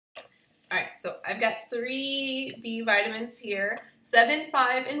All right, so I've got 3 B vitamins here, 7,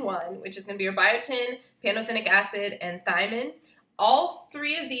 5, and 1, which is going to be your biotin, pantothenic acid, and thiamine. All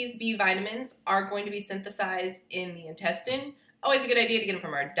 3 of these B vitamins are going to be synthesized in the intestine. Always a good idea to get them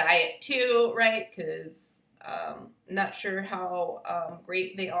from our diet too, right? Because not sure how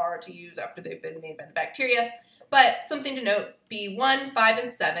great they are to use after they've been made by the bacteria. But something to note, B1, 5,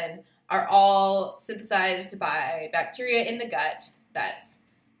 and 7 are all synthesized by bacteria in the gut. That's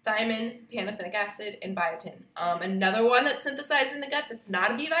thiamine, pantothenic acid, and biotin. Another one that's synthesized in the gut that's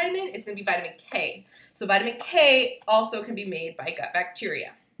not a B vitamin is going to be vitamin K. So vitamin K also can be made by gut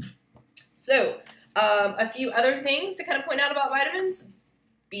bacteria. So a few other things to kind of point out about vitamins.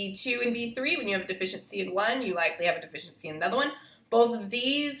 B2 and B3, when you have a deficiency in one, you likely have a deficiency in another one. Both of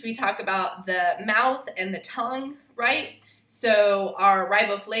these, we talk about the mouth and the tongue, right? So our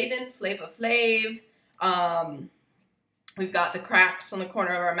riboflavin, flavoflav, we've got the cracks on the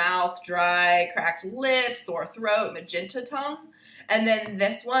corner of our mouth, dry, cracked lips, sore throat, magenta tongue. And then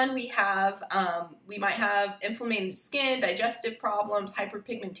this one we have, we might have inflamed skin, digestive problems,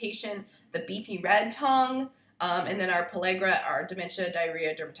 hyperpigmentation, the beefy red tongue, and then our pellagra, our dementia,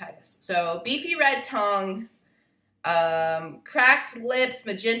 diarrhea, dermatitis. So beefy red tongue, cracked lips,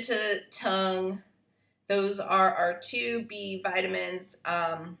 magenta tongue, those are our 2 B vitamins.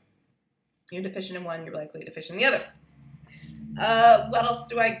 You're deficient in one, you're likely deficient in the other. What else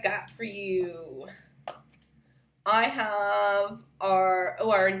do I got for you? I have our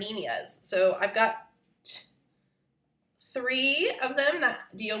anemias. So I've got 3 of them that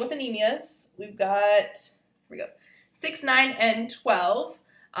deal with anemias. We've got, here we go, 6, 9, and 12.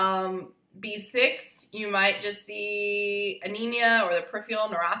 B6, you might just see anemia or the peripheral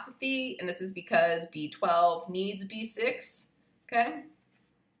neuropathy, and this is because B12 needs B6, okay?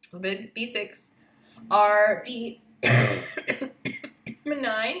 So big B6. Our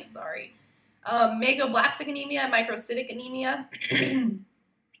B9, sorry, megablastic anemia, microcytic anemia.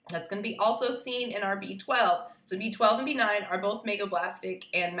 That's going to be also seen in our B12. So B12 and B9 are both megablastic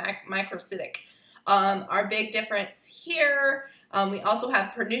and microcytic. Our big difference here, we also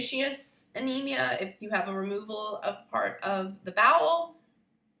have pernicious anemia if you have a removal of part of the bowel.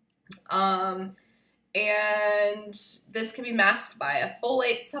 And this can be masked by a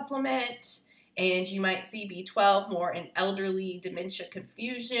folate supplement. And you might see B12 more in elderly dementia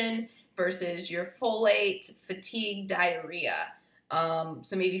confusion versus your folate, fatigue, diarrhea.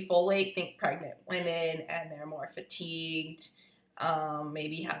 So maybe folate, think pregnant women, and they're more fatigued,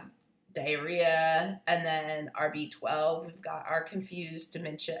 maybe have diarrhea. And then our B12, we've got our confused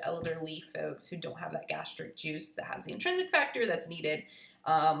dementia elderly folks who don't have that gastric juice that has the intrinsic factor that's needed.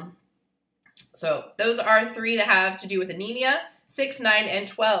 So those are 3 that have to do with anemia. 6, 9, and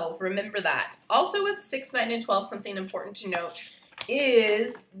 12. Remember that. Also with 6, 9, and 12, something important to note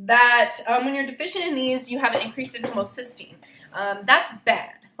is that when you're deficient in these, you have an increase in homocysteine. That's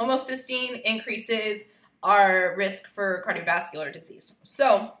bad. Homocysteine increases our risk for cardiovascular disease.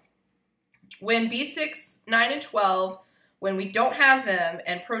 So when B6, 9, and 12, when we don't have them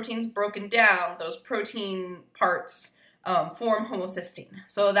and protein's broken down, those protein parts form homocysteine.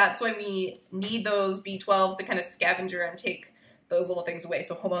 So that's why we need those B12s to kind of scavenger and take those little things away.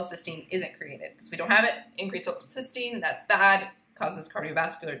 So homocysteine isn't created. Because we don't have it, increased homocysteine, that's bad, causes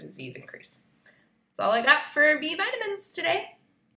cardiovascular disease increase. That's all I got for B vitamins today.